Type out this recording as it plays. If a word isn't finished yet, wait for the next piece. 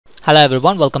Hello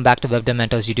everyone, welcome back to Web Dev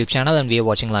Mentors YouTube channel, and we are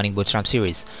watching Learning Bootstrap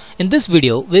series. In this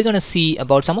video, we're going to see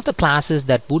about some of the classes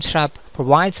that Bootstrap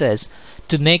provides us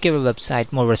to make your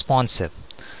website more responsive.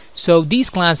 So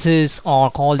these classes are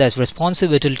called as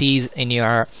responsive utilities in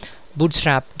your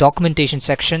Bootstrap documentation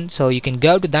section. So you can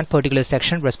go to that particular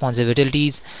section, responsive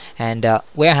utilities, and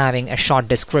we're having a short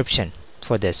description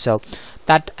for this. So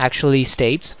that actually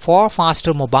states, for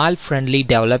faster mobile friendly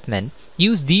development,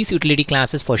 use these utility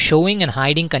classes for showing and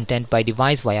hiding content by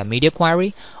device via media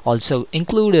query. Also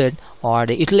included are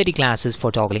the utility classes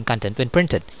for toggling content when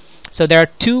printed. So there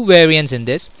are two variants in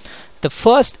this. The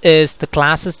first is the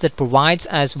classes that provides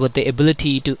us with the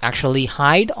ability to actually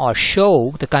hide or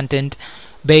show the content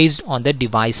based on the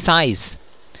device size.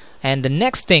 And the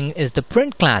next thing is the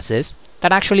print classes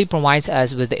that actually provides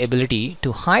us with the ability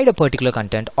to hide a particular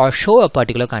content or show a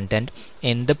particular content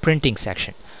in the printing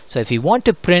section. So if you want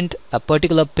to print a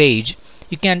particular page,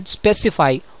 you can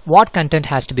specify what content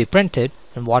has to be printed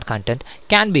and what content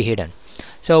can be hidden.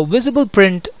 So visible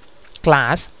print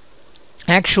class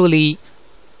actually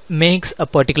makes a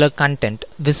particular content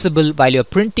visible while you're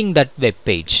printing that web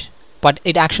page, but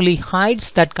it actually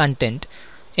hides that content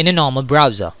in a normal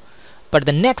browser. But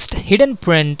the next hidden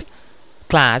print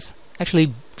class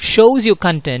actually shows your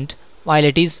content while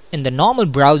it is in the normal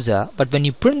browser, but when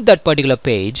you print that particular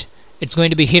page, it's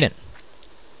going to be hidden.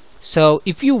 So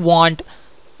if you want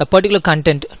a particular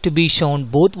content to be shown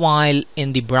both while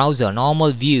in the browser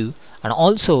normal view and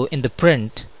also in the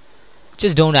print,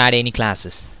 just don't add any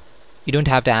classes. You don't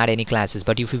have to add any classes.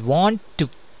 But if you want to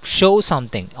show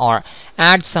something or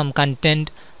add some content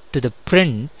to the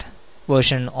print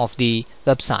version of the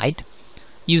website,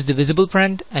 use the visible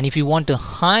print. And if you want to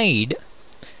hide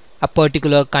a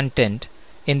particular content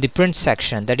in the print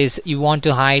section, that is, you want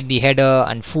to hide the header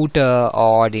and footer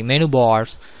or the menu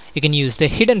bars, you can use the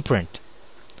hidden print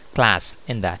class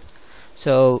in that.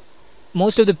 So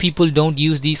most of the people don't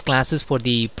use these classes for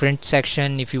the print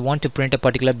section. If you want to print a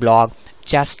particular blog,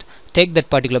 just take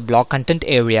that particular blog content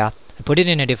area and put it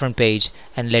in a different page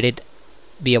and let it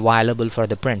be available for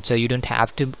the print. So you don't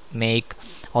have to make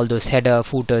all those header,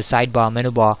 footer, sidebar, menu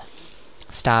bar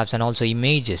stuffs and also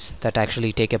images that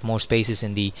actually take up more spaces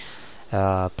in the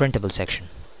printable section.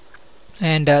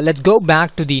 And let's go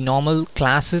back to the normal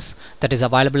classes that is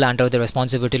available under the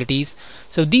responsive utilities.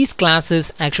 So these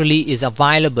classes actually is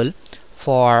available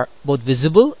for both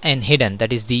visible and hidden,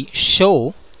 that is the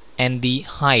show and the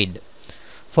hide,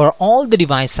 for all the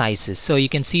device sizes. So you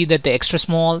can see that the extra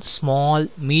small, small,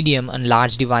 medium and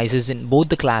large devices in both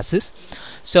the classes.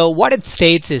 So what it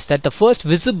states is that the first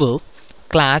visible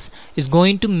class is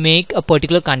going to make a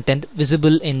particular content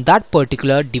visible in that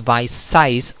particular device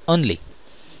size only,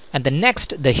 and the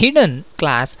next, the hidden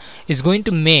class, is going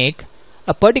to make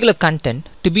a particular content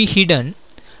to be hidden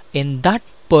in that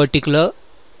particular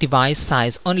device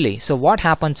size only. So what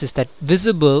happens is that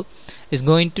visible is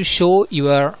going to show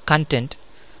your content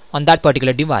on that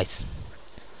particular device,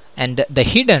 and the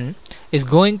hidden is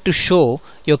going to show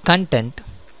your content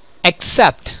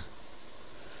except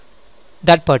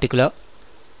that particular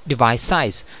device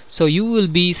size. So you will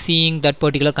be seeing that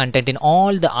particular content in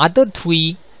all the other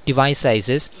three device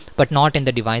sizes, but not in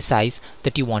the device size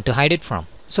that you want to hide it from.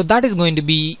 So that is going to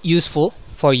be useful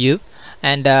for you.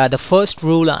 And the first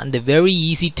rule and the very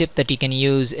easy tip that you can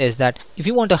use is that if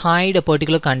you want to hide a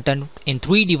particular content in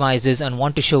three devices and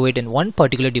want to show it in one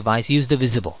particular device, use the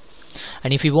visible.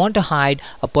 And if you want to hide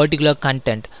a particular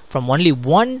content from only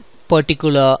one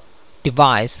particular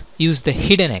device, use the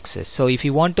hidden access. So if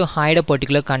you want to hide a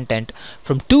particular content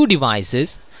from two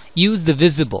devices, use the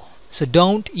visible. So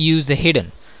don't use the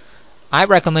hidden. I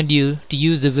recommend you to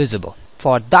use the visible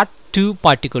for that two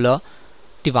particular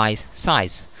device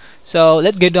size. So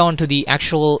let's get down to the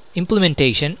actual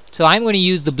implementation. So I'm going to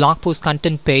use the blog post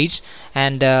content page,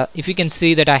 and if you can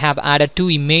see that I have added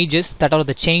two images that are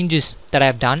the changes that I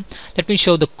have done. Let me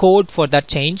show the code for that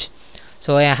change.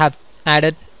 So I have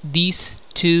added these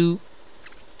two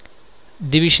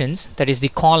divisions, that is the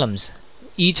columns,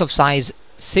 each of size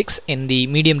 6 in the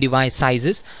medium device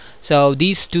sizes. So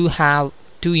these two have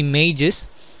two images,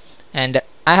 and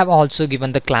I have also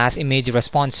given the class image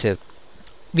responsive.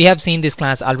 We have seen this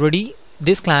class already.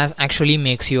 This class actually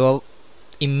makes your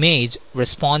image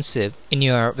responsive in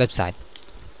your website.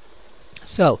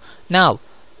 So now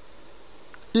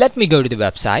let me go to the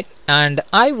website, and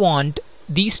I want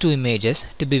these two images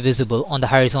to be visible on the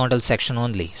horizontal section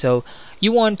only. So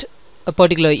you want a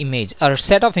particular image or a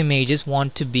set of images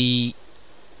want to be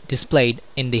displayed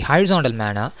in the horizontal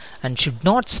manner and should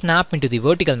not snap into the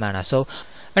vertical manner. So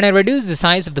when I reduce the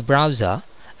size of the browser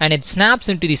and it snaps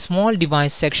into the small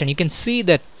device section, you can see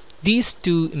that these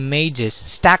two images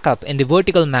stack up in the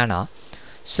vertical manner.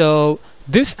 So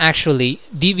this actually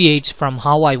deviates from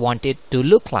how I want it to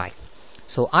look like.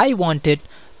 So I want it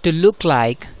to look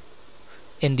like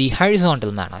in the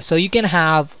horizontal manner. So you can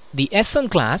have the SM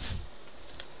class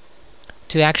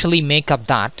to actually make up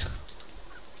that,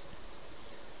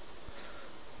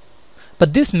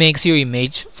 but this makes your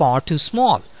image far too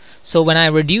small. So when I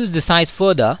reduce the size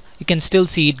further, you can still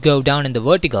see it go down in the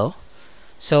vertical.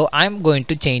 So I'm going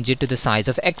to change it to the size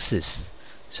of axis.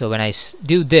 So when I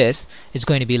do this, it's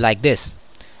going to be like this,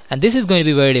 and this is going to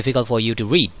be very difficult for you to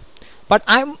read. But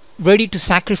I'm ready to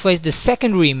sacrifice the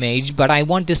secondary image, but I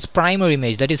want this primary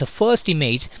image, that is the first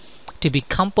image, to be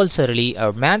compulsorily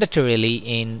or mandatorily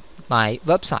in my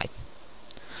website.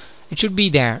 It should be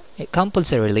there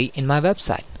compulsorily in my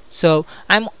website. So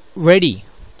I'm ready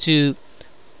to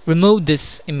remove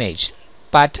this image,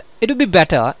 but it would be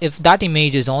better if that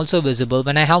image is also visible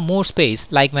when I have more space,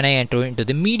 like when I enter into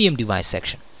the medium device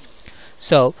section.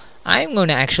 So I'm going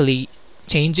to actually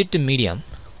change it to medium,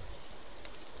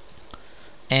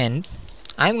 and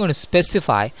I'm going to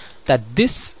specify that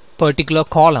this particular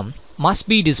column must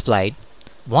be displayed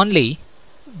only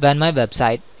when my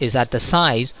website is at the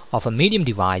size of a medium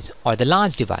device or the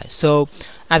large device. So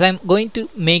as I'm going to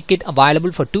make it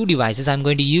available for two devices, I'm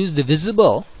going to use the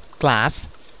visible class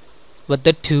with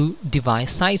the two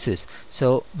device sizes.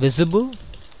 So visible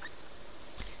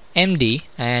MD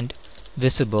and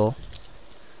visible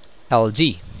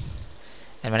LG.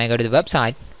 And when I go to the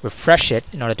website, refresh it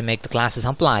in order to make the classes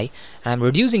apply, and I'm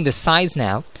reducing the size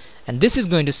now, and this is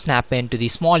going to snap into the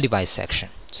small device section.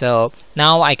 So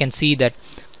now I can see that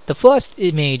the first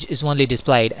image is only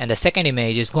displayed and the second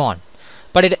image is gone,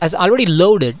 but it has already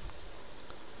loaded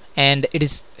and it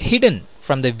is hidden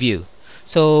from the view.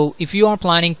 So if you are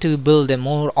planning to build a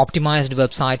more optimized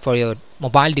website for your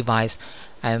mobile device,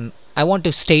 I want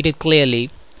to state it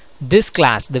clearly. This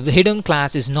class, the hidden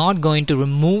class, is not going to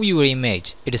remove your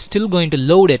image. It is still going to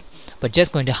load it, but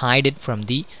just going to hide it from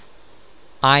the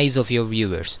eyes of your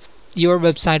viewers. Your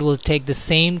website will take the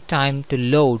same time to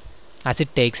load as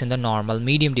it takes in the normal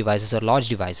medium devices or large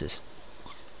devices.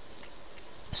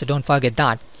 So don't forget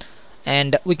that.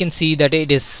 And we can see that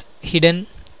it is hidden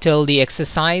till the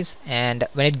exercise, and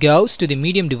when it goes to the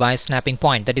medium device snapping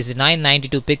point, that is the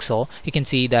 992 pixel, you can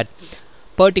see that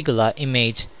particular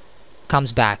image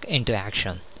comes back into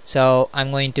action. So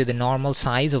I'm going to the normal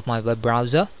size of my web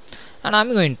browser, and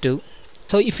I'm going to,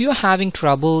 so if you're having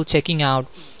trouble checking out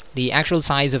the actual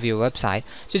size of your website,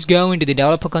 just go into the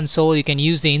developer console. You can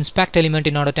use the inspect element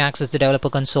in order to access the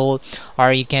developer console,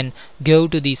 or you can go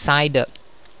to the side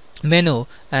menu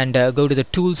and go to the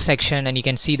tools section, and you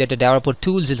can see that the developer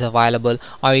tools is available,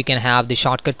 or you can have the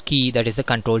shortcut key, that is the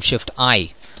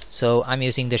Control-Shift-I. So I'm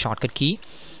using the shortcut key,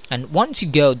 and once you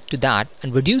go to that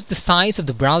and reduce the size of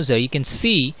the browser, you can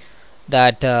see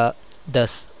that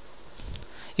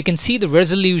you can see the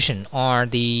resolution or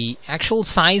the actual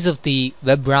size of the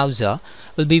web browser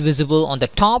will be visible on the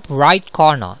top right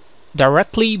corner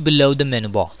directly below the menu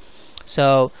bar.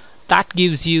 So that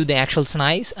gives you the actual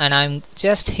size, and I'm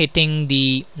just hitting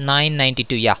the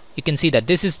 992. Yeah, you can see that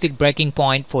this is the breaking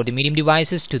point for the medium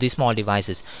devices to the small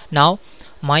devices. Now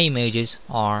my images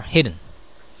are hidden.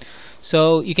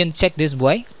 So you can check this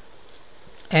way,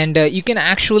 and you can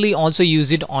actually also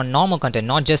use it on normal content,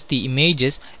 not just the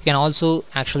images. You can also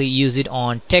actually use it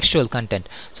on textual content.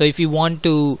 So if you want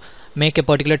to make a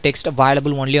particular text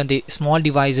available only on the small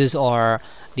devices or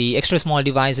the extra small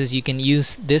devices, you can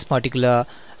use this particular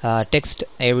text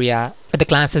area with the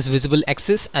classes visible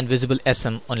XS and visible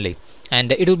SM only,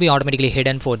 and it will be automatically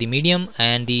hidden for the medium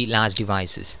and the large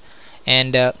devices.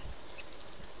 And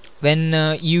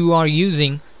when you are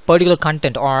using particular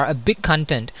content or a big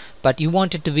content, but you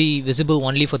want it to be visible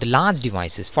only for the large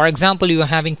devices, for example, you are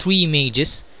having 3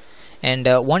 images, and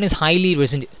one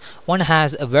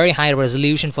has a very high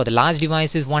resolution for the large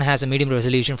devices, one has a medium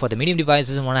resolution for the medium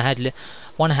devices, and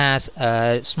one has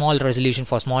a small resolution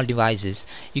for small devices.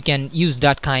 You can use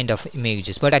that kind of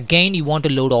images, but again, you want to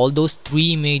load all those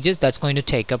 3 images. That's going to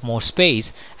take up more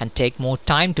space and take more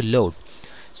time to load.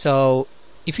 So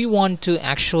if you want to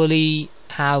actually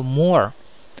have more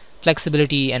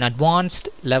flexibility and advanced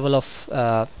level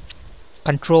of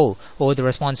control over the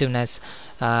responsiveness,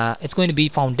 it's going to be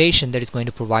Foundation that is going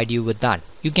to provide you with that.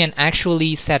 You can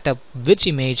actually set up which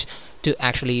image to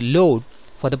actually load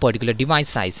for the particular device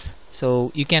size.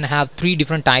 So you can have 3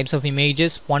 different types of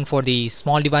images, one for the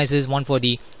small devices, one for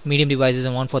the medium devices,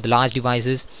 and one for the large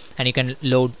devices, and you can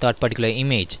load that particular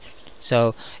image.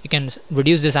 So you can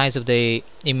reduce the size of the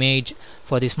image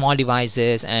for the small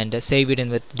devices and save it in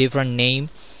with different name,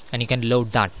 and you can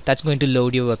load that. That's going to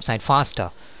load your website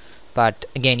faster. but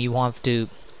again you have to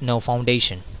know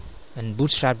foundation, and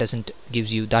Bootstrap doesn't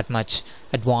gives you that much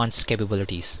advanced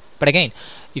capabilities. But again,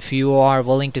 if you are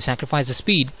willing to sacrifice the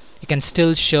speed, you can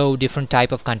still show different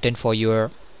type of content for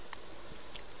your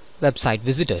website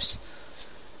visitors,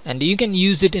 and you can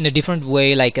use it in a different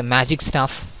way, like a magic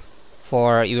stuff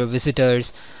for your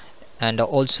visitors, and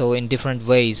also in different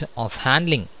ways of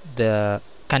handling the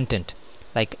content,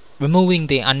 like removing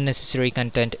the unnecessary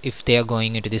content if they are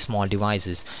going into the small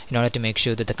devices, in order to make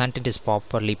sure that the content is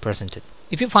properly presented.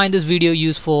 If you find this video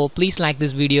useful, please like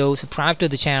this video, subscribe to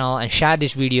the channel, and share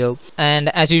this video. And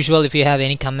as usual, if you have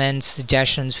any comments,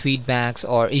 suggestions, feedbacks,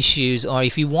 or issues, or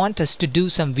if you want us to do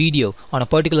some video on a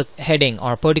particular heading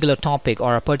or a particular topic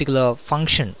or a particular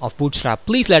function of Bootstrap,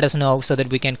 please let us know so that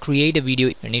we can create a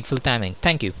video in needful timing.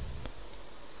 Thank you.